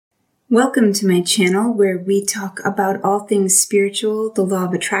Welcome to my channel where we talk about all things spiritual, the law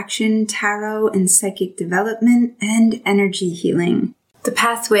of attraction, tarot, and psychic development, and energy healing. The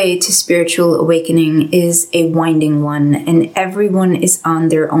pathway to spiritual awakening is a winding one, and everyone is on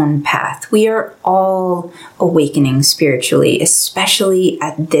their own path. We are all awakening spiritually, especially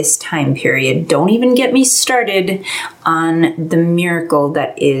at this time period. Don't even get me started on the miracle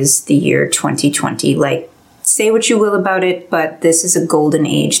that is the year 2020. Say what you will about it, but this is a golden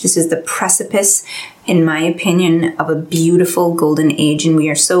age. This is the precipice, in my opinion, of a beautiful golden age, and we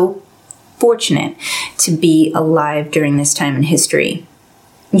are so fortunate to be alive during this time in history.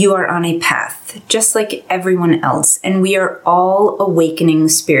 You are on a path, just like everyone else, and we are all awakening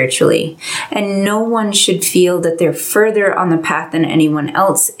spiritually. And no one should feel that they're further on the path than anyone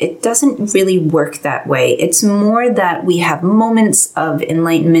else. It doesn't really work that way. It's more that we have moments of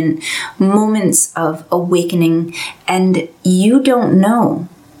enlightenment, moments of awakening, and you don't know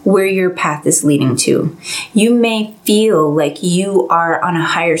where your path is leading to. You may feel like you are on a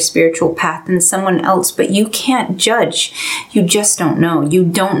higher spiritual path than someone else, but you can't judge. You just don't know. You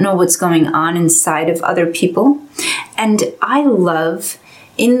don't know what's going on inside of other people. And I love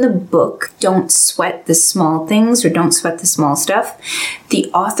in the book, Don't Sweat the Small Things, or Don't Sweat the Small Stuff, the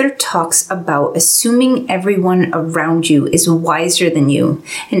author talks about assuming everyone around you is wiser than you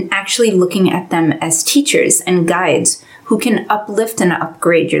and actually looking at them as teachers and guides who can uplift and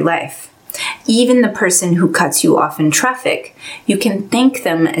upgrade your life. Even the person who cuts you off in traffic, you can thank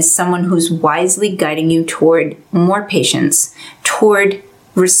them as someone who's wisely guiding you toward more patience, toward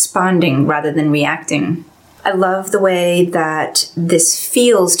responding rather than reacting. I love the way that this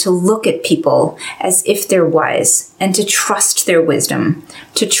feels to look at people as if they're wise and to trust their wisdom,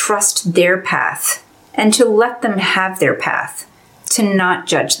 to trust their path, and to let them have their path, to not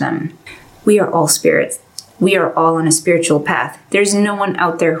judge them. We are all spirits. We are all on a spiritual path. There's no one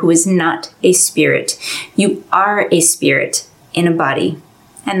out there who is not a spirit. You are a spirit in a body,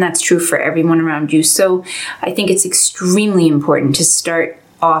 and that's true for everyone around you. So I think it's extremely important to start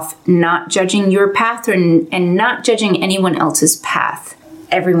off not judging your path and not judging anyone else's path.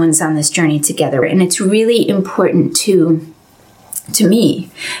 Everyone's on this journey together, and it's really important to me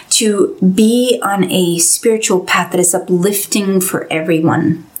to be on a spiritual path that is uplifting for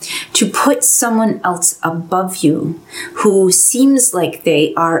everyone. To put someone else above you who seems like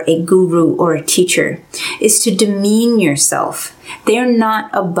they are a guru or a teacher is to demean yourself. They are not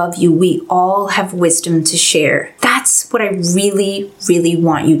above you. We all have wisdom to share. That's what I really, really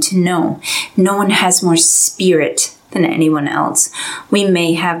want you to know. No one has more spirit than anyone else. We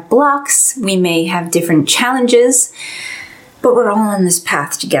may have blocks, we may have different challenges, but we're all on this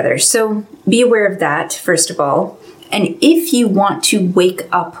path together. So be aware of that, first of all. And if you want to wake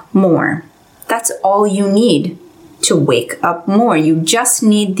up more, that's all you need to wake up more. You just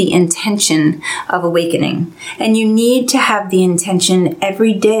need the intention of awakening. And you need to have the intention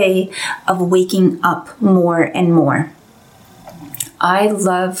every day of waking up more and more. I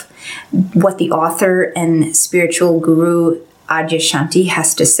love what the author and spiritual guru Adyashanti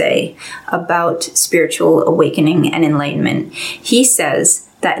has to say about spiritual awakening and enlightenment. He says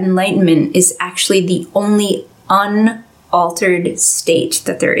that enlightenment is actually the only unaltered state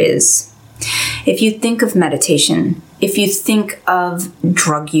that there is. If you think of meditation, if you think of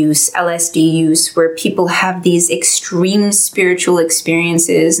drug use, LSD use, where people have these extreme spiritual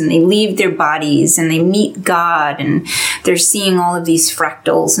experiences and they leave their bodies and they meet God and they're seeing all of these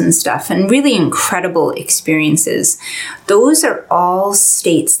fractals and stuff and really incredible experiences, those are all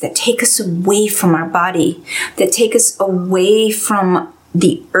states that take us away from our body, that take us away from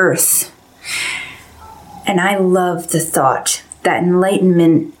the earth. And I love the thought that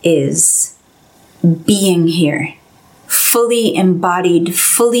enlightenment is being here, fully embodied,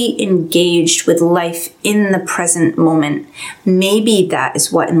 fully engaged with life in the present moment. Maybe that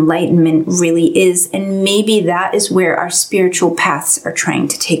is what enlightenment really is, and maybe that is where our spiritual paths are trying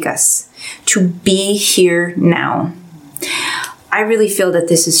to take us, to be here now. I really feel that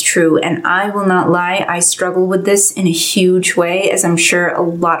this is true, and I will not lie, I struggle with this in a huge way, as I'm sure a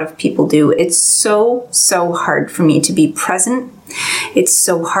lot of people do. It's so hard for me to be present. It's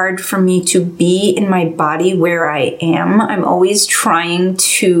so hard for me to be in my body where I am. I'm always trying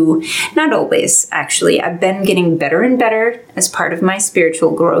to, not always, actually. I've been getting better and better as part of my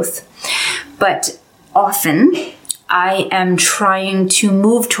spiritual growth, but often I am trying to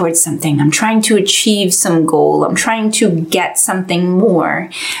move towards something. I'm trying to achieve some goal. I'm trying to get something more.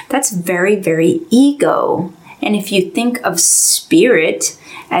 That's very, very ego. And if you think of spirit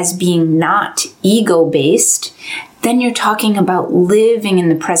as being not ego-based, then you're talking about living in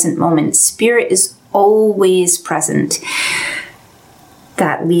the present moment. Spirit is always present.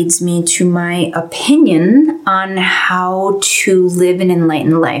 that leads me to my opinion on how to live an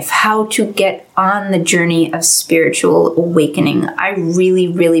enlightened life, how to get on the journey of spiritual awakening. I really,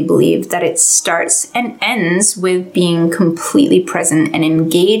 really believe that it starts and ends with being completely present and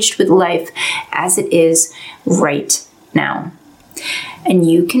engaged with life as it is right now. And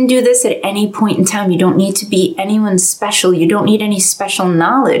you can do this at any point in time. You don't need to be anyone special. You don't need any special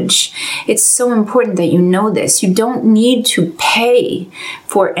knowledge. It's so important that you know this. You don't need to pay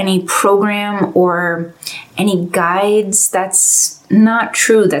for any program or any guides. That's not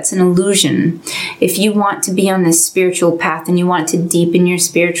true. That's an illusion. If you want to be on this spiritual path and you want to deepen your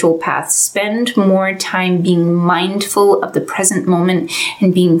spiritual path, spend more time being mindful of the present moment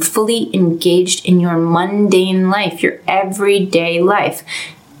and being fully engaged in your mundane life, your everyday life,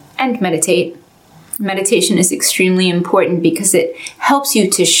 and meditate. Meditation is extremely important because it helps you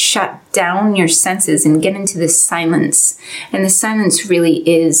to shut down your senses and get into the silence. And the silence really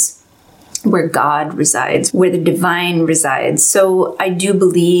is where God resides, where the divine resides. So I do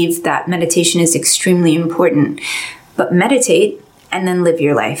believe that meditation is extremely important. But meditate and then live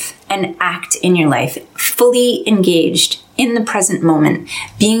your life and act in your life, fully engaged in the present moment,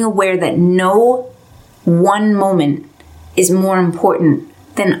 being aware that no one moment is more important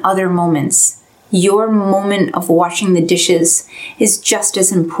than other moments. Your moment of washing the dishes is just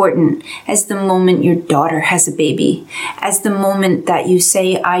as important as the moment your daughter has a baby, as the moment that you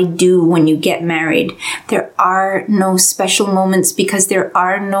say, I do when you get married. There are no special moments because there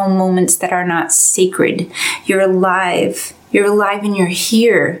are no moments that are not sacred. You're alive. You're alive and you're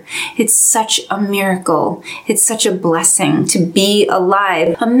here. It's such a miracle. It's such a blessing to be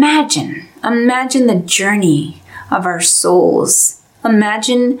alive. Imagine the journey of our souls.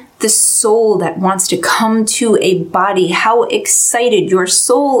 Imagine the soul that wants to come to a body, how excited your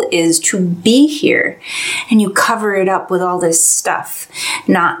soul is to be here. And you cover it up with all this stuff,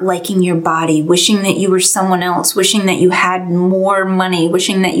 not liking your body, wishing that you were someone else, wishing that you had more money,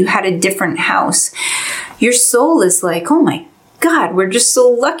 wishing that you had a different house. Your soul is like, oh my God, we're just so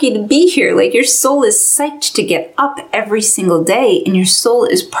lucky to be here. Like your soul is psyched to get up every single day, and your soul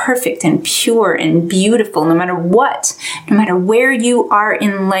is perfect and pure and beautiful no matter what. No matter where you are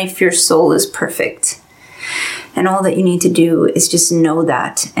in life, your soul is perfect. And all that you need to do is just know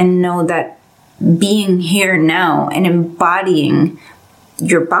that, and know that being here now and embodying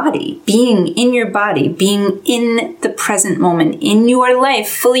your body, being in your body, being in the present moment, in your life,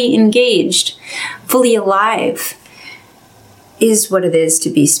 fully engaged, fully alive, is what it is to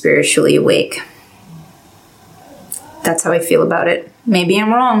be spiritually awake. That's how I feel about it. Maybe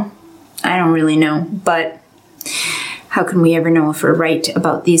I'm wrong. I don't really know. But how can we ever know if we're right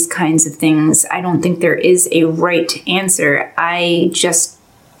about these kinds of things? I don't think there is a right answer. I just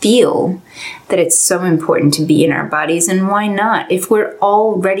feel that it's so important to be in our bodies. And why not? If we're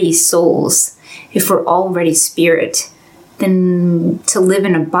already souls, if we're already spirit, then to live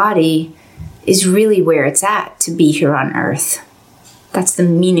in a body is really where it's at, to be here on earth. That's the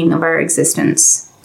meaning of our existence.